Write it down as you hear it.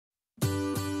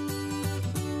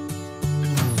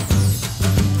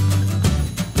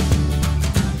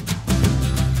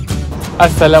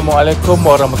Assalamualaikum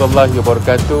warahmatullahi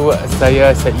wabarakatuh.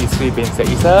 Saya Cikgu Robi Mr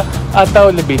Syed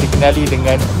atau lebih dikenali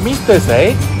dengan Mr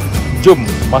Syed. Jom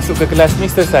masuk ke kelas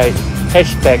Mr Syed.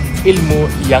 #ilmu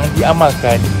yang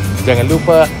diamalkan. Jangan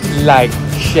lupa like,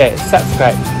 share,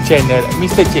 subscribe channel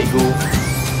Mr Cikgu.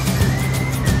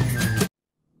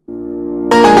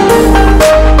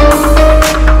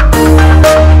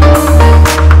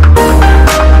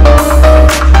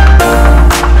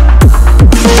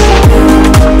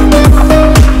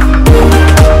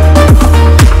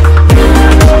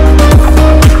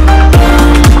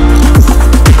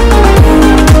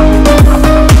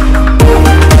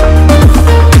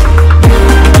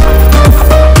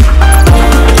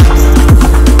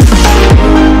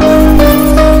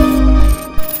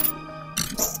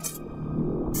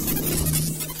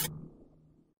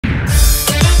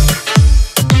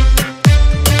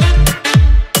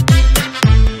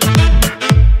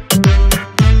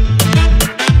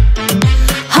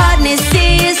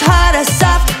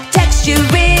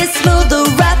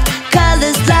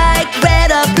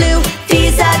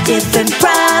 Different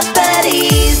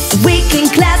properties. We can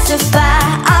classify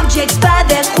objects by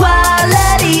their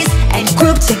qualities and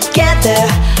group together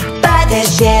by their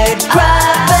shared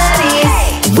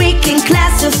properties. We can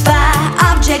classify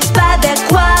objects by their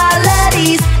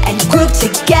qualities and group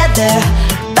together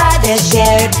by their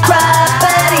shared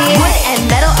properties. Wood and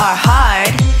metal are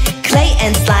hard, clay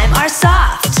and slime are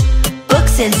soft,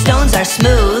 books and stones are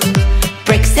smooth,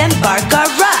 bricks and bark are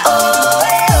rough.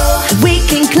 We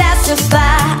can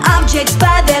classify objects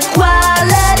by their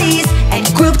qualities and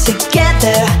group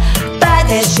together by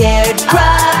their shared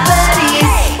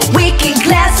properties. We can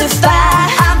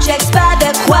classify objects by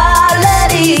their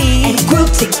qualities and group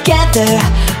together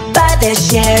by their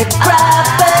shared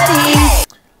properties.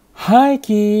 Hi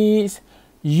kids,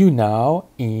 you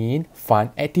now in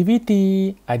fun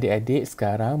activity. Adik-adik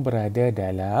sekarang berada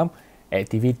dalam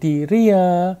aktiviti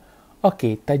RIA.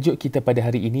 Okey, tajuk kita pada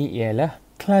hari ini ialah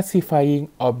classifying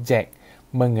object,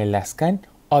 mengelaskan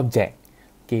objek.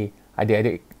 Okey,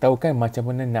 adik-adik tahu kan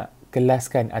macam mana nak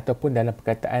kelaskan ataupun dalam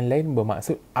perkataan lain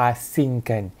bermaksud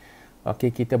asingkan. Okey,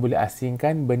 kita boleh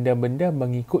asingkan benda-benda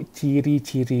mengikut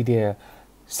ciri-ciri dia.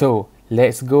 So,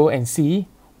 let's go and see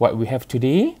what we have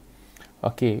today.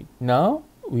 Okay, now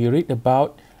we read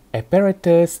about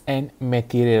apparatus and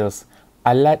materials,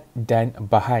 alat dan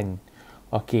bahan.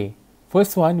 Okay,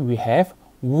 first one we have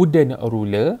wooden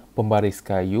ruler, pembaris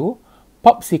kayu,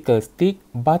 popsicle stick,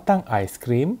 batang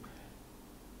aiskrim,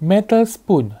 metal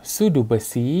spoon, sudu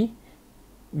besi,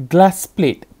 glass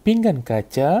plate, pinggan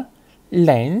kaca,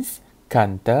 lens,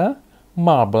 kantar,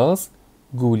 marbles,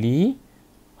 guli,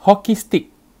 hockey stick,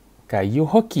 kayu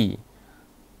hoki.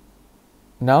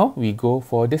 Now we go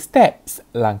for the steps,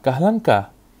 langkah-langkah.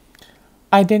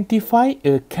 Identify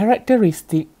a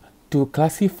characteristic to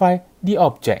classify the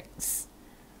objects.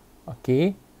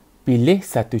 Okay, pilih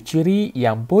satu ciri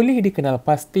yang boleh dikenal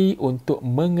pasti untuk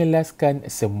mengelaskan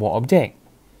semua objek.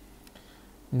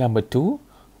 Number 2,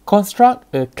 construct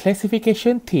a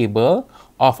classification table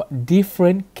of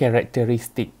different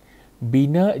characteristic.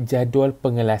 Bina jadual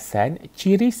pengelasan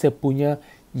ciri sepunya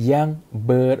yang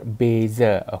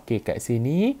berbeza. Okey, kat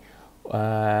sini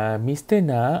Mr.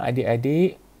 nak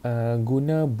adik-adik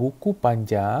guna buku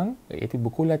panjang, iaitu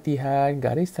buku latihan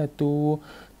garis 1,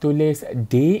 tulis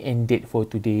day and date for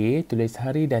today, tulis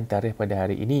hari dan tarikh pada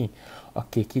hari ini.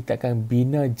 Okey, kita akan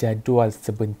bina jadual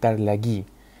sebentar lagi.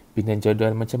 Bina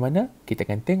jadual macam mana? Kita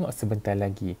akan tengok sebentar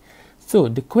lagi.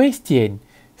 So, the question,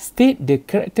 state the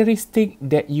characteristic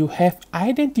that you have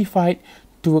identified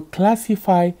to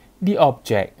classify the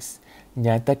objects.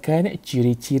 Nyatakan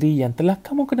ciri-ciri yang telah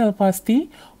kamu kenal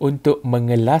pasti untuk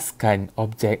mengelaskan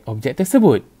objek-objek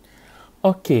tersebut.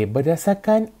 Okey,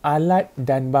 berdasarkan alat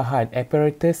dan bahan,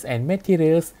 apparatus and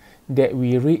materials that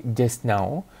we read just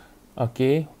now.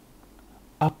 Okey,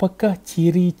 apakah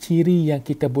ciri-ciri yang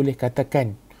kita boleh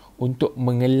katakan untuk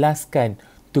mengelaskan,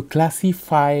 to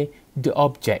classify the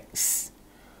objects?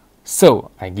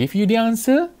 So, I give you the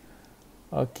answer.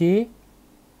 Okey,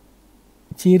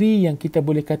 ciri yang kita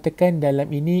boleh katakan dalam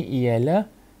ini ialah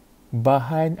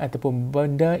bahan ataupun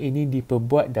benda ini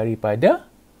diperbuat daripada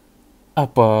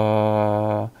apa?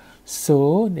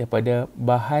 So, daripada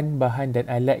bahan-bahan dan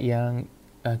alat yang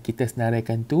kita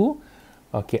senaraikan tu,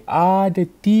 okey, ada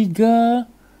 3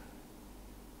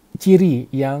 ciri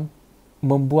yang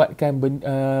membuatkan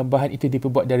bahan itu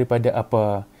diperbuat daripada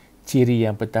apa? Ciri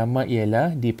yang pertama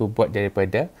ialah diperbuat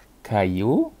daripada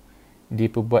kayu,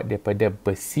 diperbuat daripada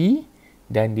besi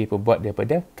dan diperbuat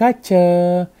daripada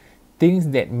kaca.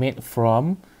 Things that made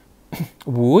from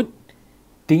wood,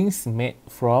 things made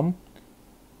from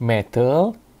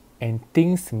metal, and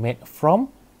things made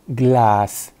from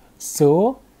glass.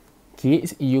 So,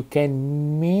 kids, you can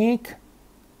make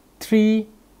three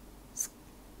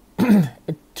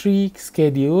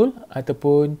schedule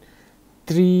ataupun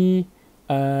three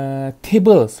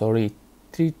tables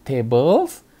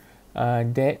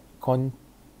that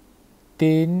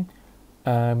contain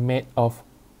made of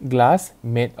glass,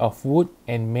 made of wood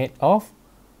and made of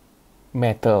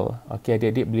metal. Okey,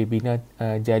 adik-adik boleh bina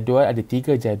jadual, ada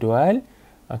 3 jadual.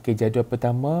 Okey, jadual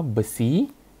pertama besi,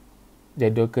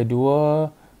 jadual kedua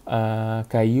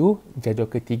kayu, jadual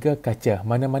ketiga kaca.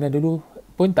 Mana-mana dulu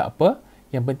pun tak apa,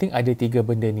 yang penting ada 3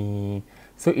 benda ni.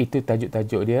 So itu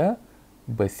tajuk-tajuk dia,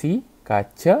 besi,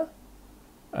 kaca,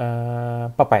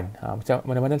 papan. Macam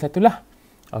mana-mana satulah.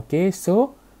 Okay,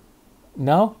 so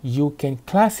now you can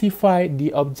classify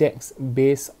the objects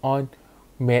based on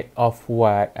made of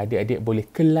what. Adik-adik boleh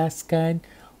kelaskan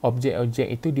objek-objek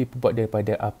itu diperbuat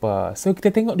daripada apa. So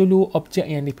kita tengok dulu objek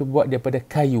yang diperbuat daripada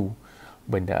kayu.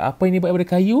 Benda apa yang dibuat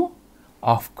daripada kayu?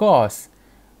 Of course,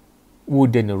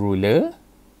 wooden ruler,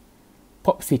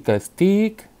 popsicle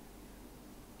stick,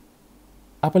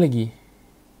 apa lagi?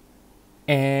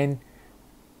 And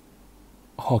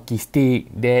hockey stick.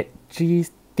 That 3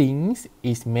 things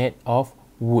is made of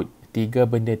wood. 3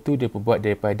 benda tu diperbuat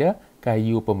daripada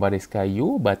kayu pembaris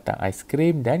kayu, batang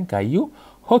aiskrim dan kayu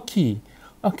hoki.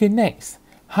 Okay, next.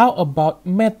 How about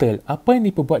metal? Apa yang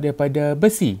diperbuat daripada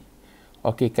besi?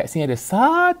 Okay, kat sini ada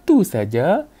satu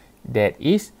saja. That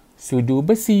is sudu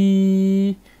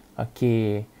besi.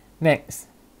 Okay, next.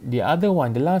 The other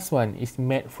one, the last one is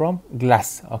made from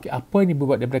glass. Okay, apa yang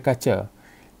dibuat daripada kaca?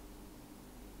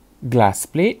 Glass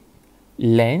plate,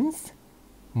 lens,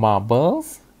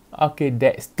 marbles. Okay,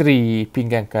 that's 3.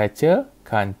 Pinggan kaca,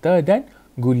 kanter dan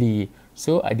guli.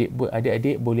 So,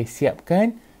 adik-adik boleh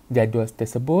siapkan jadual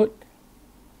tersebut.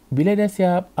 Bila dah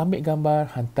siap, ambil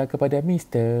gambar, hantar kepada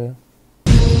Mister.